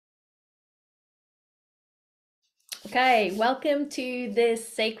Okay, welcome to this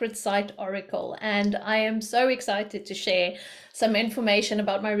Sacred Site Oracle, and I am so excited to share some information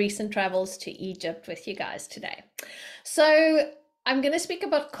about my recent travels to Egypt with you guys today. So, I'm going to speak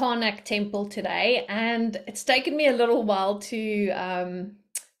about Karnak Temple today, and it's taken me a little while to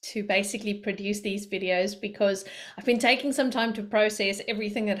basically produce these videos because I've been taking some time to process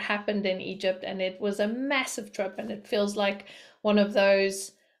everything that happened in Egypt, and it was a massive trip, and it feels like one of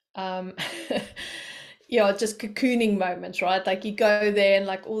those um yeah, just cocooning moments, right? Like you go there and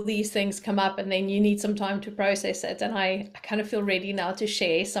like all these things come up and then you need some time to process it. And I kind of feel ready now to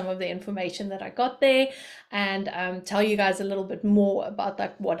share some of the information that I got there and tell you guys a little bit more about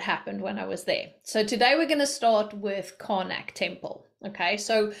like what happened when I was there. So today we're going to start with Karnak Temple. Okay,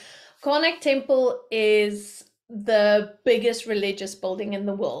 so Karnak Temple is the biggest religious building in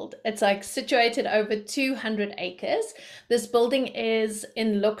the world. It's like situated over 200 acres. This building is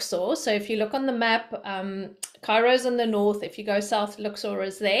in Luxor. So if you look on the map, Cairo's in the north. If you go south, Luxor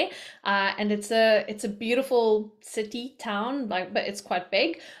is there, and it's a beautiful city town, like, but it's quite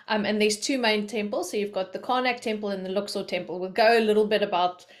big. And there's two main temples. So you've got the Karnak Temple and the Luxor Temple. We'll go a little bit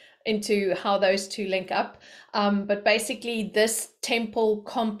into how those two link up. But basically, this temple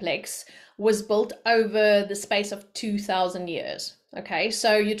complex was built over the space of 2,000 years. Okay,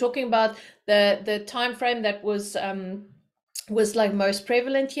 so you're talking about the time frame that was like most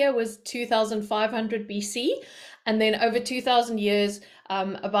prevalent here was 2,500 BC, and then over 2,000 years,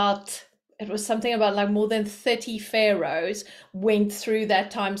 it was something about like more than 30 pharaohs went through that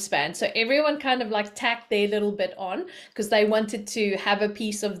time span. So everyone kind of like tacked their little bit on because they wanted to have a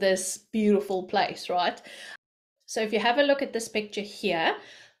piece of this beautiful place, right? So if you have a look at this picture here,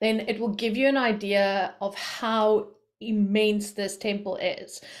 then it will give you an idea of how immense this temple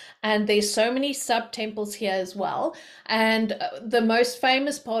is. And there's so many sub-temples here as well. And the most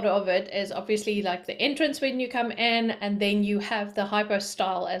famous part of it is obviously like the entrance when you come in, and then you have the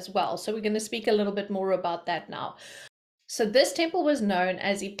hypostyle as well. So we're going to speak a little bit more about that now. So this temple was known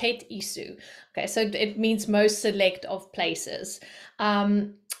as Ipet Isu. Okay, so it means most select of places.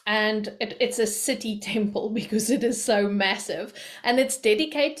 And it's a city temple because it is so massive, and it's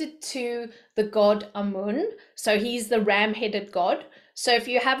dedicated to the god Amun. So he's the ram-headed god. So if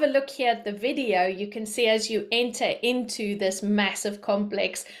you have a look here at the video, you can see as you enter into this massive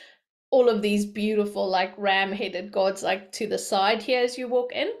complex, all of these beautiful like ram-headed gods like to the side here as you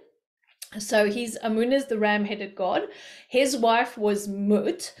walk in. So Amun is the ram-headed god. His wife was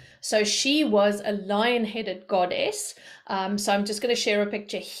Mut, so she was a lion-headed goddess. So I'm just going to share a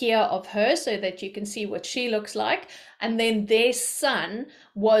picture here of her so that you can see what she looks like. And then their son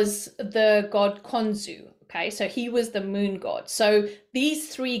was the god Khonsu. Okay, so he was the moon god. So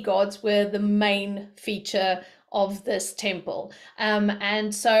these three gods were the main feature of this temple.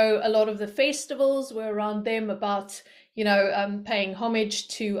 And so a lot of the festivals were around them, about paying homage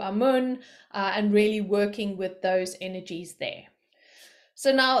to Amun and really working with those energies there.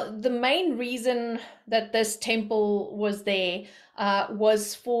 So now the main reason that this temple was there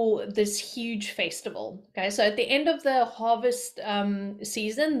was for this huge festival. Okay, so at the end of the harvest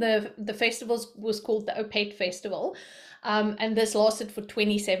season, the festival was called the Opet Festival, and this lasted for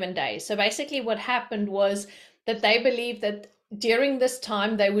 27 days. So basically what happened was that they believed that during this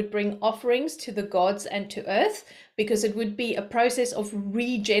time they would bring offerings to the gods and to earth, because it would be a process of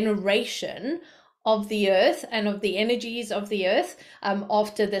regeneration of the earth and of the energies of the earth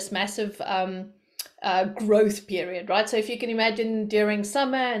after this massive growth period, right? So if you can imagine, during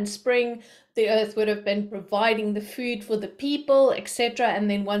summer and spring, the earth would have been providing the food for the people, etc. And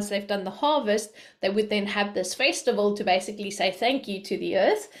then once they've done the harvest, they would then have this festival to basically say thank you to the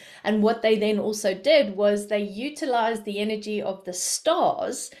earth. And what they then also did was they utilized the energy of the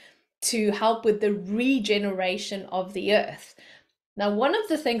stars to help with the regeneration of the earth. Now, one of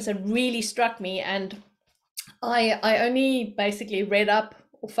the things that really struck me, and I only basically read up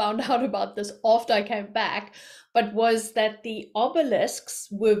or found out about this after I came back, but was that the obelisks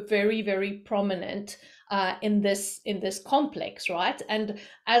were very, very prominent in this complex, right? And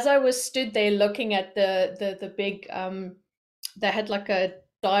as I was stood there looking at the big, they had like a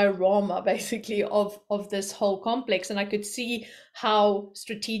diorama basically of this whole complex, and I could see how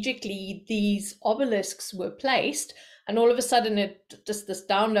strategically these obelisks were placed. And all of a sudden, this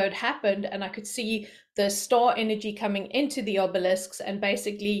download happened, and I could see the star energy coming into the obelisks and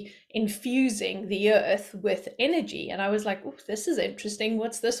basically infusing the earth with energy. And I was like, oh, this is interesting.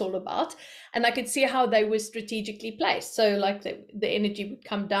 What's this all about? And I could see how they were strategically placed. So like the energy would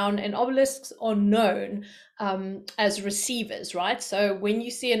come down, and obelisks are known as receivers, right? So when you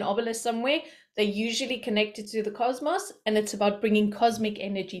see an obelisk somewhere, they're usually connected to the cosmos, and it's about bringing cosmic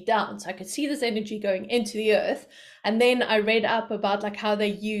energy down. So I could see this energy going into the earth. And then I read up about like how they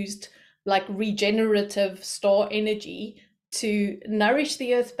used like regenerative star energy to nourish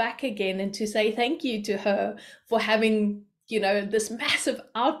the earth back again, and to say thank you to her for having, you know, this massive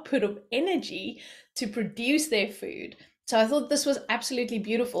output of energy to produce their food. So I thought this was absolutely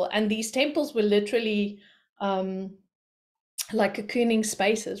beautiful. And these temples were literally like cocooning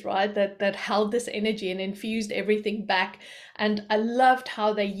spaces, right, that held this energy and infused everything back. And I loved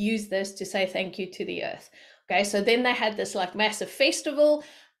how they used this to say thank you to the earth. Okay, so then they had this like massive festival,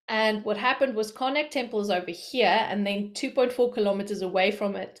 and what happened was Karnak Temple is over here, and then 2.4 kilometers away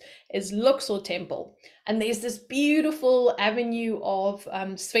from it is Luxor Temple. And there's this beautiful avenue of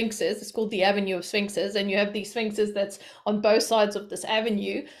sphinxes. It's called the Avenue of Sphinxes, and you have these sphinxes that's on both sides of this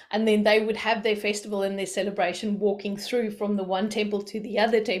avenue, and then they would have their festival and their celebration walking through from the one temple to the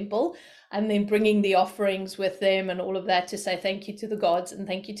other temple, and then bringing the offerings with them and all of that to say thank you to the gods and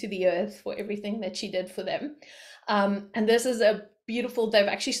thank you to the earth for everything that she did for them. And this is a beautiful, they've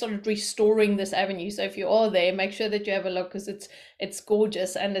actually started restoring this avenue, so if you are there, make sure that you have a look, because it's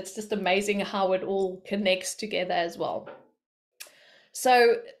gorgeous, and it's just amazing how it all connects together as well.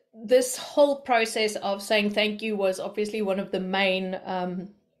 So this whole process of saying thank you was obviously one of the main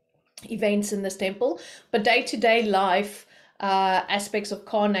events in this temple, but day-to-day life aspects of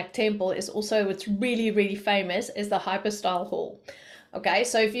Karnak Temple is also, what's really, really famous is the Hypostyle Hall. Okay,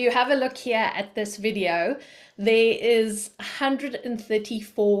 so if you have a look here at this video, there is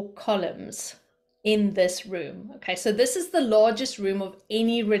 134 columns in this room. Okay, so this is the largest room of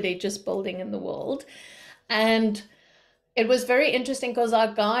any religious building in the world. And it was very interesting because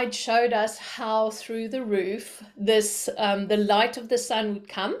our guide showed us how through the roof this the light of the sun would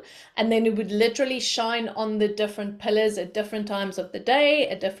come, and then it would literally shine on the different pillars at different times of the day,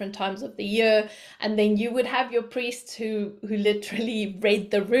 at different times of the year. And then you would have your priests who literally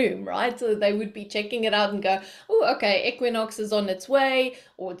read the room, right? So they would be checking it out and go, oh, okay, equinox is on its way,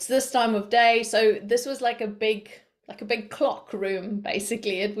 or it's this time of day. So this was like a big clock room,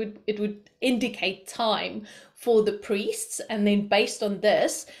 basically. It would indicate time for the priests, and then based on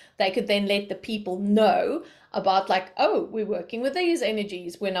this they could then let the people know about like, oh, we're working with these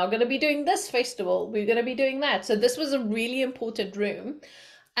energies, we're now going to be doing this festival, we're going to be doing that. So this was a really important room.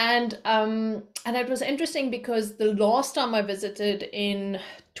 And it was interesting because the last time I visited in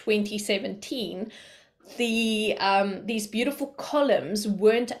 2017, these beautiful columns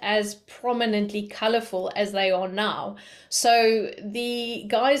weren't as prominently colorful as they are now. So the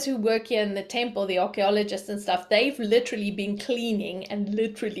guys who work here in the temple, the archaeologists and stuff, they've literally been cleaning and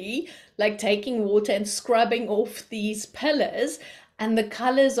literally like taking water and scrubbing off these pillars, and the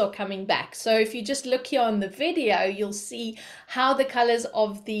colors are coming back. So if you just look here on the video, you'll see how the colors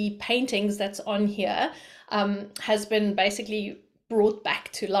of the paintings that's on here has been basically brought back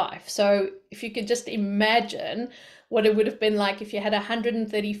to life. So if you could just imagine what it would have been like if you had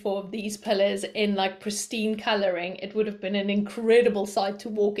 134 of these pillars in like pristine coloring, it would have been an incredible sight to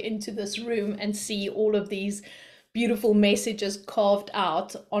walk into this room and see all of these beautiful messages carved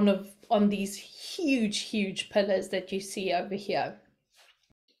out on these huge pillars that you see over here.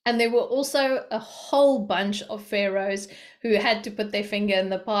 And there were also a whole bunch of pharaohs who had to put their finger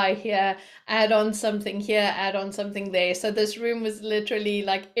in the pie here, add on something here, add on something there. So this room was literally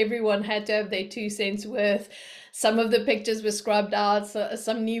like everyone had to have their 2 cents worth. Some of the pictures were scrubbed out, so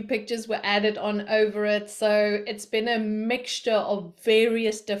some new pictures were added on over it. So it's been a mixture of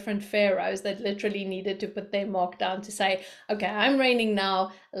various different pharaohs that literally needed to put their mark down to say, okay, I'm reigning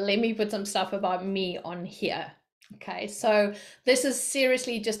now, let me put some stuff about me on here. Okay, so this is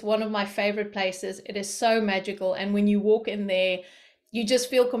seriously just one of my favorite places. It is so magical, and when you walk in there, you just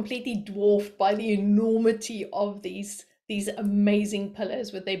feel completely dwarfed by the enormity of these amazing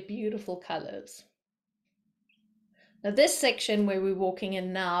pillars with their beautiful colors. Now this section where we're walking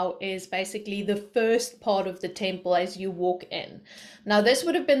in now is basically the first part of the temple as you walk in. Now this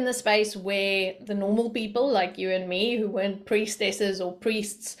would have been the space where the normal people like you and me who weren't priestesses or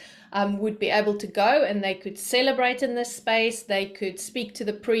priests would be able to go, and they could celebrate in this space, they could speak to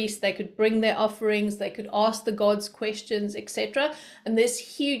the priest, they could bring their offerings, they could ask the gods questions, etc. And this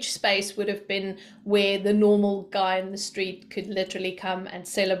huge space would have been where the normal guy in the street could literally come and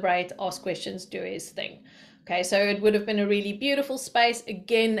celebrate, ask questions, do his thing. Okay, so it would have been a really beautiful space.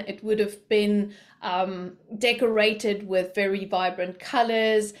 Again, it would have been decorated with very vibrant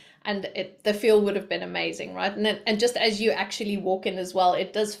colors, and the feel would have been amazing, right? And just as you actually walk in as well,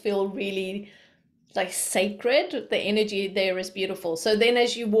 it does feel really like sacred. The energy there is beautiful. So then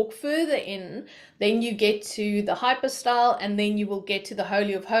as you walk further in, then you get to the hypostyle, and then you will get to the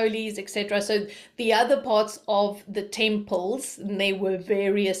Holy of Holies, etc. So the other parts of the temples, and there were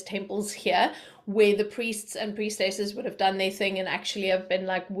various temples here where the priests and priestesses would have done their thing and actually have been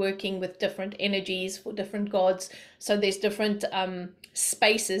like working with different energies for different gods. So there's different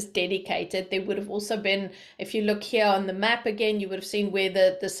spaces dedicated. There would have also been, if you look here on the map again, you would have seen where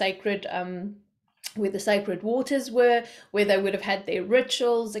the sacred where the sacred waters were, where they would have had their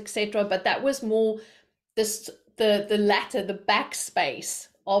rituals, etc. But that was more this, the latter, the backspace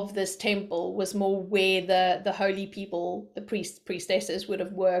of this temple was more where the holy people, the priestesses would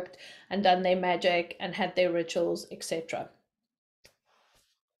have worked and done their magic and had their rituals, etc.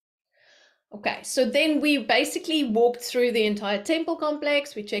 Okay, so then we basically walked through the entire temple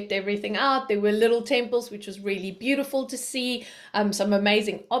complex. We checked everything out. There were little temples, which was really beautiful to see, some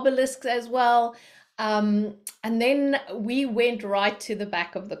amazing obelisks as well. And then we went right to the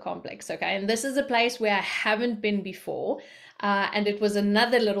back of the complex, okay? And this is a place where I haven't been before, and it was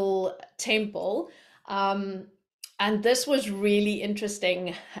another little temple. And this was really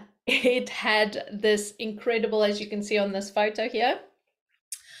interesting. It had this incredible, as you can see on this photo here,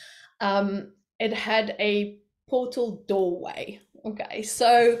 it had a portal doorway. Okay,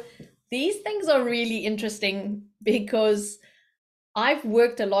 so these things are really interesting because I've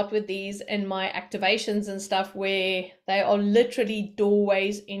worked a lot with these in my activations and stuff where they are literally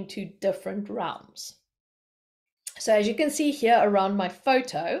doorways into different realms. So as you can see here around my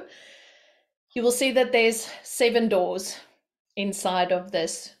photo, you will see that there's 7 doors inside of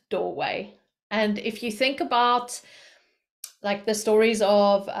this doorway. And if you think about like the stories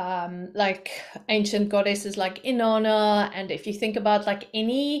of like ancient goddesses like Inanna, and if you think about like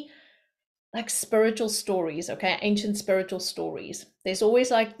any like spiritual stories, okay, ancient spiritual stories, there's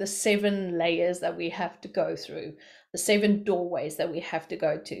always like the 7 layers that we have to go through, the 7 doorways that we have to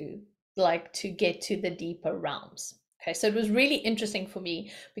go to, like to get to the deeper realms. Okay, so it was really interesting for me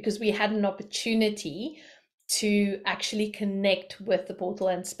because we had an opportunity to actually connect with the portal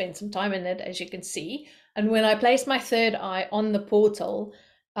and spend some time in it, as you can see. And when I placed my third eye on the portal,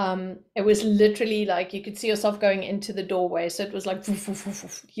 it was literally like you could see yourself going into the doorway. So it was like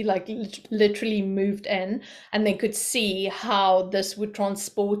you like literally moved in, and then could see how this would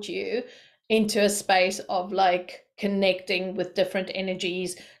transport you into a space of like connecting with different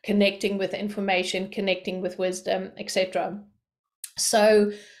energies, connecting with information, connecting with wisdom, etc.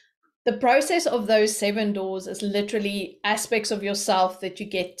 So the process of those 7 doors is literally aspects of yourself that you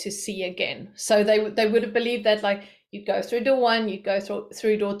get to see again. So they would have believed that like you go through door 1, you go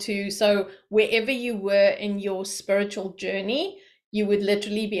through door 2. So wherever you were in your spiritual journey, you would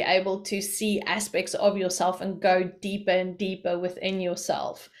literally be able to see aspects of yourself and go deeper and deeper within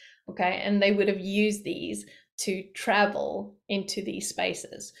yourself. Okay, and they would have used these to travel into these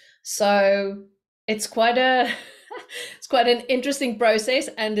spaces. So it's quite a it's quite an interesting process,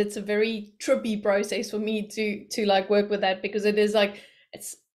 and it's a very trippy process for me to like work with that, because it is like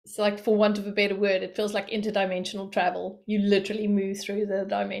it's like, for want of a better word, it feels like interdimensional travel. You literally move through the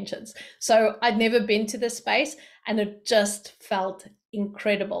dimensions. So I'd never been to this space, and it just felt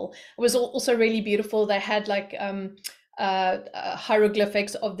incredible. It was also really beautiful. They had like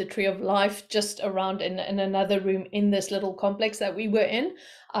hieroglyphics of the tree of life just around in another room in this little complex that we were in,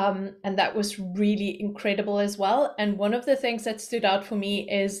 and that was really incredible as well. And one of the things that stood out for me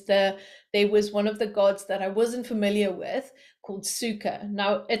is there was one of the gods that I wasn't familiar with called Suka.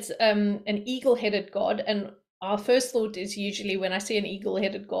 Now it's an eagle-headed god, and our first thought is usually when I see an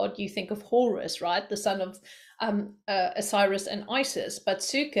eagle-headed god, you think of Horus, right, the son of Osiris and Isis. But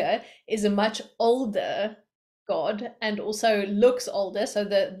Suka is a much older god and also looks older. So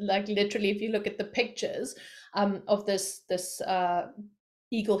the like literally, if you look at the pictures of this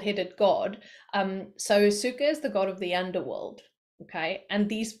eagle-headed god, so Suka is the god of the underworld. Okay, and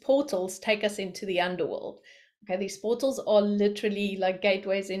these portals take us into the underworld. Okay, these portals are literally like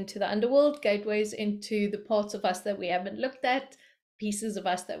gateways into the underworld, gateways into the parts of us that we haven't looked at, pieces of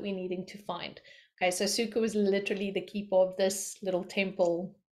us that we're needing to find. Okay, so Suka was literally the keeper of this little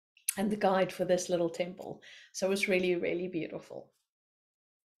temple and the guide for this little temple. So it was really, really beautiful.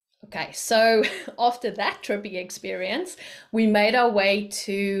 Okay, so after that trippy experience, we made our way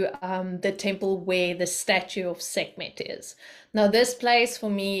to the temple where the statue of Sekhmet is. Now, this place for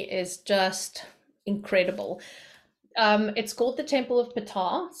me is just incredible. It's called the Temple of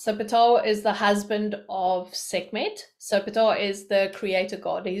Ptah. So Ptah is the husband of Sekhmet. So Ptah is the creator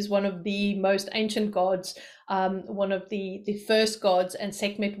god. He's one of the most ancient gods, one of the first gods, and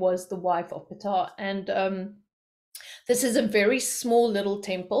Sekhmet was the wife of Ptah. And This is a very small little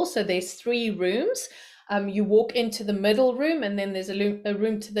temple. So there's 3 rooms. You walk into the middle room, and then there's a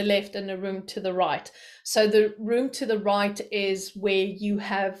room to the left and a room to the right. So the room to the right is where you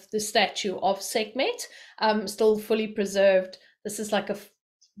have the statue of Sekhmet, still fully preserved. This is like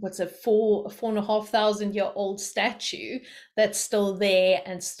what's a 4,500-year-old statue that's still there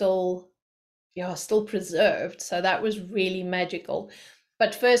and still preserved. So that was really magical.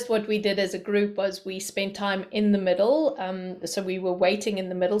 But first, what we did as a group was we spent time in the middle. So we were waiting in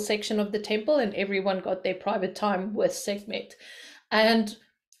the middle section of the temple, and everyone got their private time with Sekhmet. And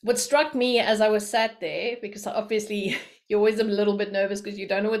what struck me as I was sat there, because obviously you're always a little bit nervous because you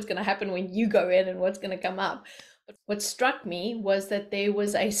don't know what's going to happen when you go in and what's going to come up. But what struck me was that there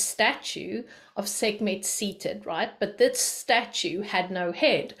was a statue of Sekhmet seated, right? But this statue had no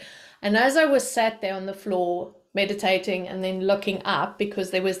head. And as I was sat there on the floor meditating and then looking up,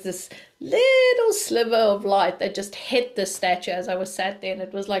 because there was this little sliver of light that just hit the statue as I was sat there, and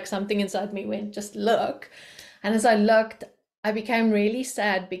it was like something inside me went, just look. And as I looked, I became really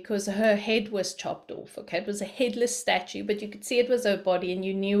sad because her head was chopped off. Okay, it was a headless statue, but you could see it was her body and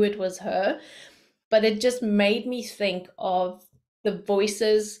you knew it was her. But it just made me think of the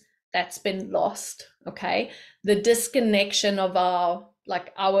voices that's been lost. Okay, the disconnection of our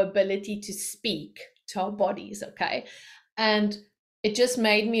ability to speak to our bodies. Okay, and it just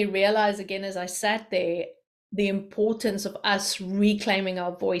made me realize again as I sat there the importance of us reclaiming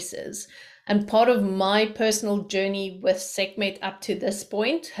our voices. And part of my personal journey with Sekhmet up to this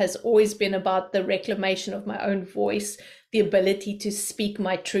point has always been about the reclamation of my own voice, the ability to speak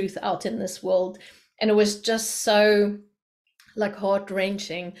my truth out in this world. And it was just so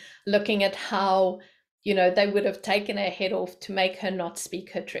heart-wrenching looking at how they would have taken her head off to make her not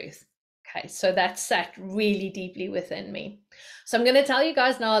speak her truth. Okay, so that sat really deeply within me. So I'm going to tell you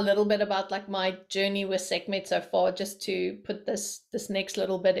guys now a little bit about my journey with Sekhmet so far, just to put this next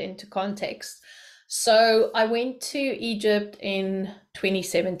little bit into context. So I went to Egypt in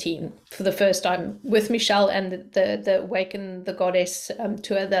 2017 for the first time with Michelle and the Awaken the Goddess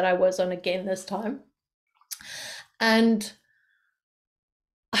tour that I was on again this time. And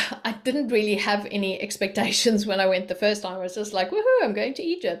I didn't really have any expectations when I went the first time. I was just like, woohoo, I'm going to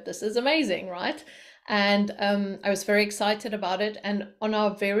Egypt. This is amazing, right? And I was very excited about it. And on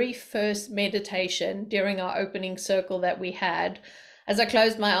our very first meditation during our opening circle that we had, as I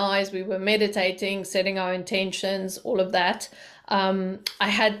closed my eyes, we were meditating, setting our intentions, all of that. I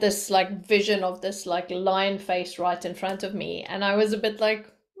had this vision of this lion face right in front of me. And I was a bit like,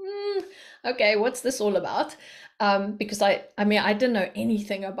 okay, what's this all about? Because I didn't know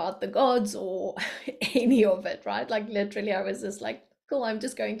anything about the gods or any of it, right? Literally, I was just like, cool, I'm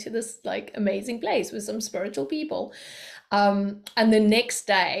just going to this amazing place with some spiritual people. And the next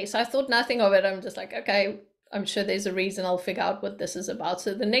day, so I thought nothing of it. I'm just like, okay, I'm sure there's a reason. I'll figure out what this is about.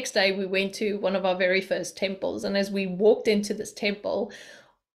 So the next day we went to one of our very first temples. And as we walked into this temple,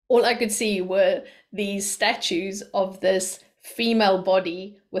 all I could see were these statues of this female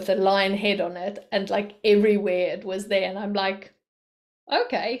body with a lion head on it, and everywhere it was there. And I'm like,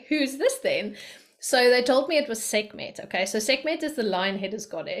 okay, who's this then? So they told me it was Sekhmet. Okay, so Sekhmet is the lion-headed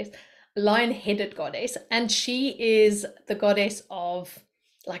goddess, and she is the goddess of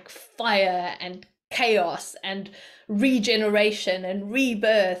fire and chaos and regeneration and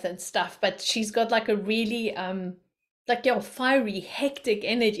rebirth and stuff. But she's got a really fiery, hectic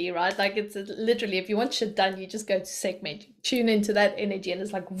energy, right? It's literally, if you want shit done, you just go to Sekhmet, tune into that energy, and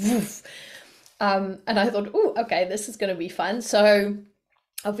it's like woof. And I thought, oh, okay, this is going to be fun. So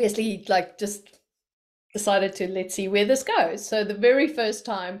obviously, just decided to let's see where this goes. So the very first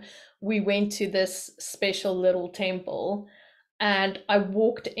time we went to this special little temple, and I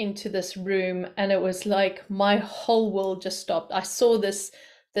walked into this room, and it was like my whole world just stopped. I saw this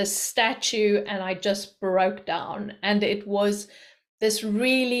statue and I just broke down. And it was this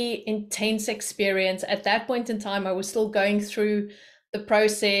really intense experience. At that point in time, I was still going through the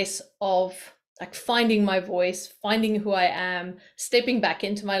process of finding my voice, finding who I am, stepping back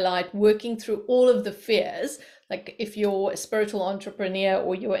into my light, working through all of the fears. If you're a spiritual entrepreneur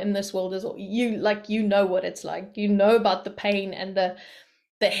or you're in this world as well, you know what it's like. You know about the pain and the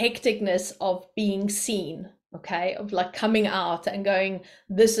hecticness of being seen, okay, of coming out and going,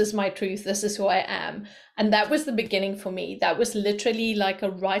 this is my truth, this is who I am. And that was the beginning for me. That was literally a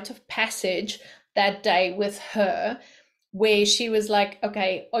rite of passage that day with her, where she was like,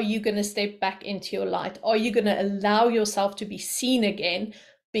 okay, are you going to step back into your light? Are you going to allow yourself to be seen again?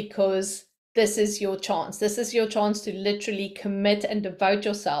 Because this is your chance. This is your chance to literally commit and devote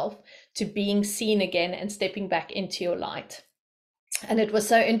yourself to being seen again and stepping back into your light. And it was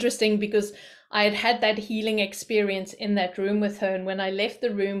so interesting because I had had that healing experience in that room with her. And when I left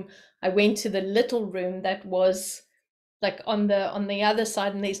the room, I went to the little room that was like on the other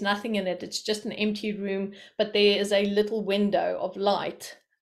side, and there's nothing in it. It's just an empty room, but there is a little window of light.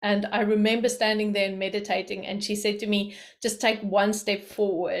 And I remember standing there and meditating, and she said to me, just take one step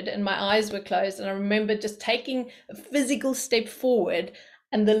forward. And my eyes were closed. And I remember just taking a physical step forward,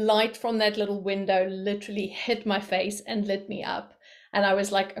 and the light from that little window literally hit my face and lit me up. And I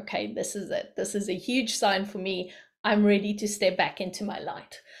was like, okay, this is it. This is a huge sign for me. I'm ready to step back into my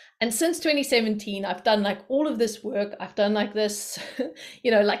light. And since 2017, I've done like all of this work. I've done like this,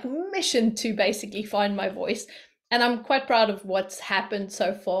 like mission to basically find my voice. And I'm quite proud of what's happened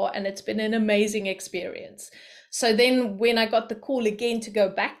so far. And it's been an amazing experience. So then when I got the call again to go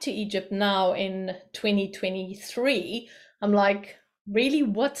back to Egypt now in 2023, I'm like, really,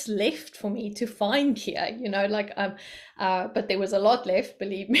 what's left for me to find here? But there was a lot left,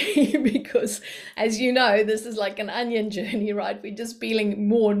 believe me, because as you know, this is like an onion journey, right? We're just peeling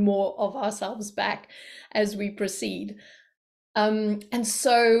more and more of ourselves back as we proceed. And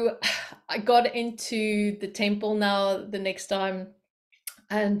so I got into the temple now the next time,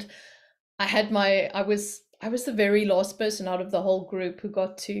 and I was the very last person out of the whole group who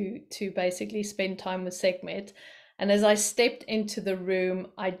got to basically spend time with Sekhmet. And as I stepped into the room,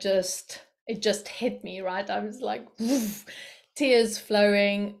 it just hit me, right? I was like, woof, tears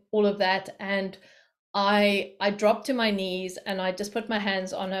flowing, all of that. And I dropped to my knees and I just put my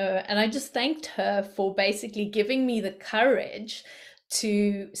hands on her and I just thanked her for basically giving me the courage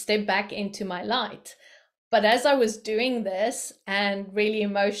to step back into my light. But as I was doing this and really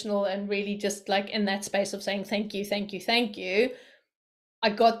emotional and really just like in that space of saying, thank you, thank you, thank you, I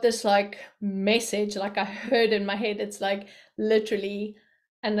got this like message, like I heard in my head, it's like literally,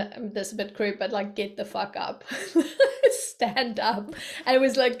 and this is a bit crude, but like, get the fuck up, stand up. And it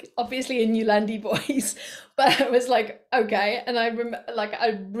was like, obviously in Yolandi voice, but I was like, okay. And I remember like,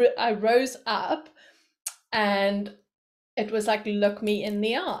 I rose up and it was like, look me in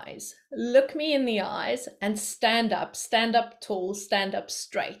the eyes and stand up tall, stand up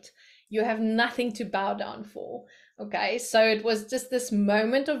straight. You have nothing to bow down for. Okay, so it was just this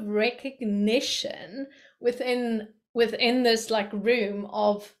moment of recognition within this like room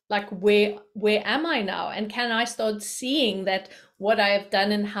of like, where am I now? And can I start seeing that what I have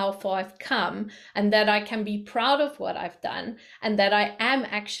done and how far I've come, and that I can be proud of what I've done, and that I am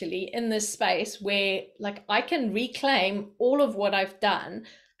actually in this space where like I can reclaim all of what I've done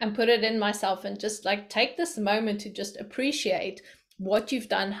and put it in myself, and just like take this moment to just appreciate what you've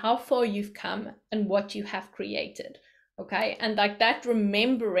done, how far you've come, and what you have created. Okay, and like that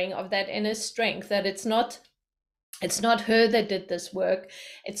remembering of that inner strength, that it's not her that did this work,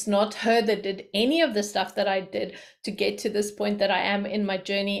 it's not her that did any of the stuff that I did to get to this point that I am in my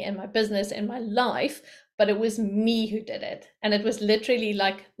journey, in my business, in my life, but it was me who did it. And it was literally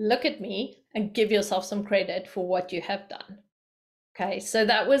like, look at me and give yourself some credit for what you have done. Okay, so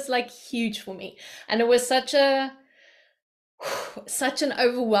that was like huge for me, and it was such an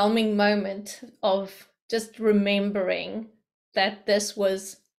overwhelming moment of just remembering that this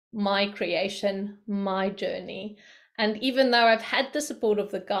was my creation, my journey. And even though I've had the support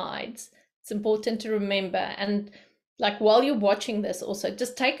of the guides, it's important to remember, and like while you're watching this also,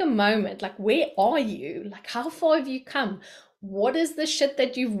 just take a moment, like, where are you? Like, how far have you come? What is the shit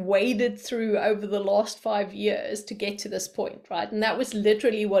that you've waded through over the last 5 years to get to this point, right? And that was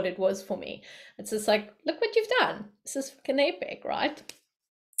literally what it was for me. It's just like, look what you've done. This is fucking epic, right?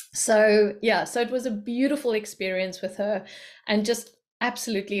 So yeah, so it was a beautiful experience with her, and just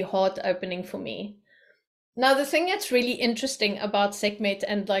absolutely heart opening for me. Now, the thing that's really interesting about Sekhmet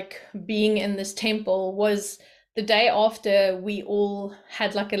and like being in this temple was the day after we all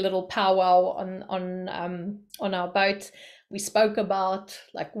had like a little powwow on our boat. We spoke about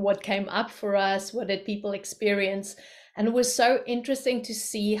like what came up for us, what did people experience, and it was so interesting to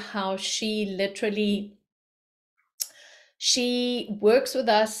see how she works with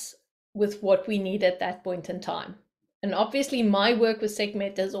us with what we need at that point in time. And obviously my work with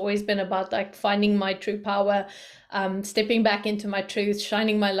Sekhmet has always been about like finding my true power, stepping back into my truth,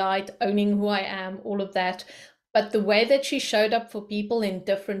 shining my light, owning who I am, all of that. But the way that she showed up for people in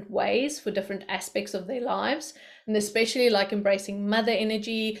different ways, for different aspects of their lives, and especially like embracing mother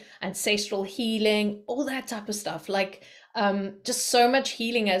energy, ancestral healing, all that type of stuff, like just so much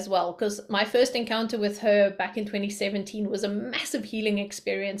healing as well. Because my first encounter with her back in 2017 was a massive healing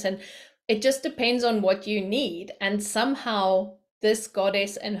experience, and it just depends on what you need. And somehow this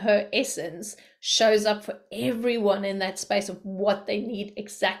goddess and her essence shows up for everyone in that space of what they need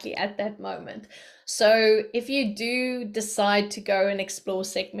exactly at that moment. So if you do decide to go and explore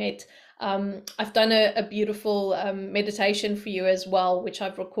Sekhmet, I've done a beautiful meditation for you as well, which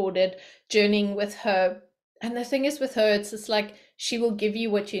I've recorded, journeying with her. And the thing is with her, it's just like she will give you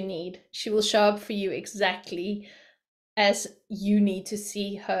what you need. She will show up for you exactly as you need to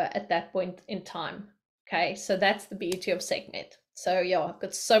see her at that point in time. Okay, so that's the beauty of Sekhmet. So yeah, I've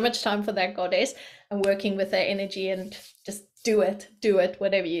got so much time for that goddess and working with her energy, and just do it,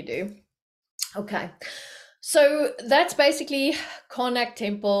 whatever you do. Okay, so that's basically Karnak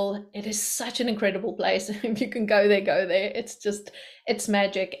Temple. It is such an incredible place. If you can go there, go there. It's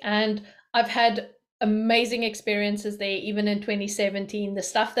magic. And I've had amazing experiences there, even in 2017. The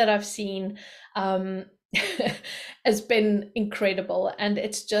stuff that I've seen has been incredible. And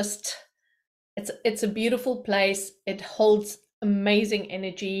it's a beautiful place. It holds amazing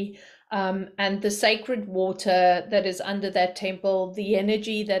energy. And the sacred water that is under that temple, the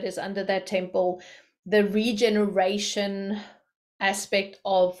energy that is under that temple, the regeneration aspect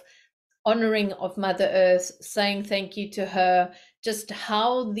of honoring of Mother Earth, saying thank you to her, just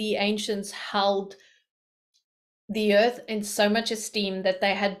how the ancients held the earth in so much esteem that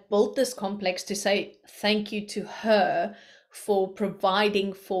they had built this complex to say thank you to her for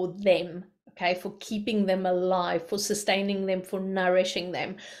providing for them, okay, for keeping them alive, for sustaining them, for nourishing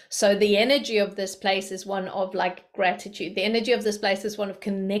them. So the energy of this place is one of like gratitude. The energy of this place is one of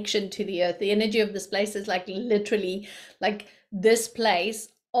connection to the earth. The energy of this place is like literally like this place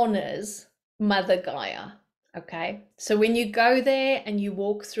honors Mother Gaia. Okay, so when you go there and you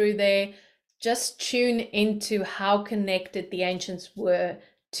walk through there, just tune into how connected the ancients were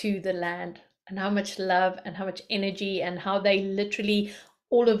to the land, and how much love and how much energy, and how they literally,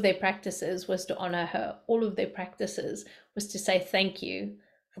 all of their practices was to honor her. All of their practices was to say thank you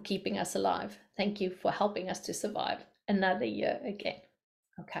for keeping us alive. Thank you for helping us to survive another year again.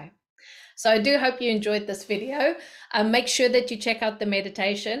 Okay. So I do hope you enjoyed this video. Make sure that you check out the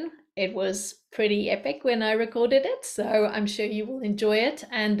meditation. It was pretty epic when I recorded it, so I'm sure you will enjoy it.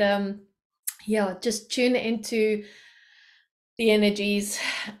 And yeah, just tune into the energies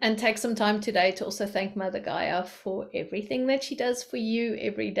and take some time today to also thank Mother Gaia for everything that she does for you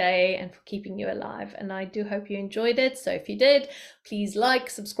every day and for keeping you alive. And I do hope you enjoyed it. So if you did, please like,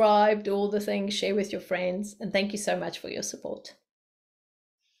 subscribe, do all the things, share with your friends, and thank you so much for your support.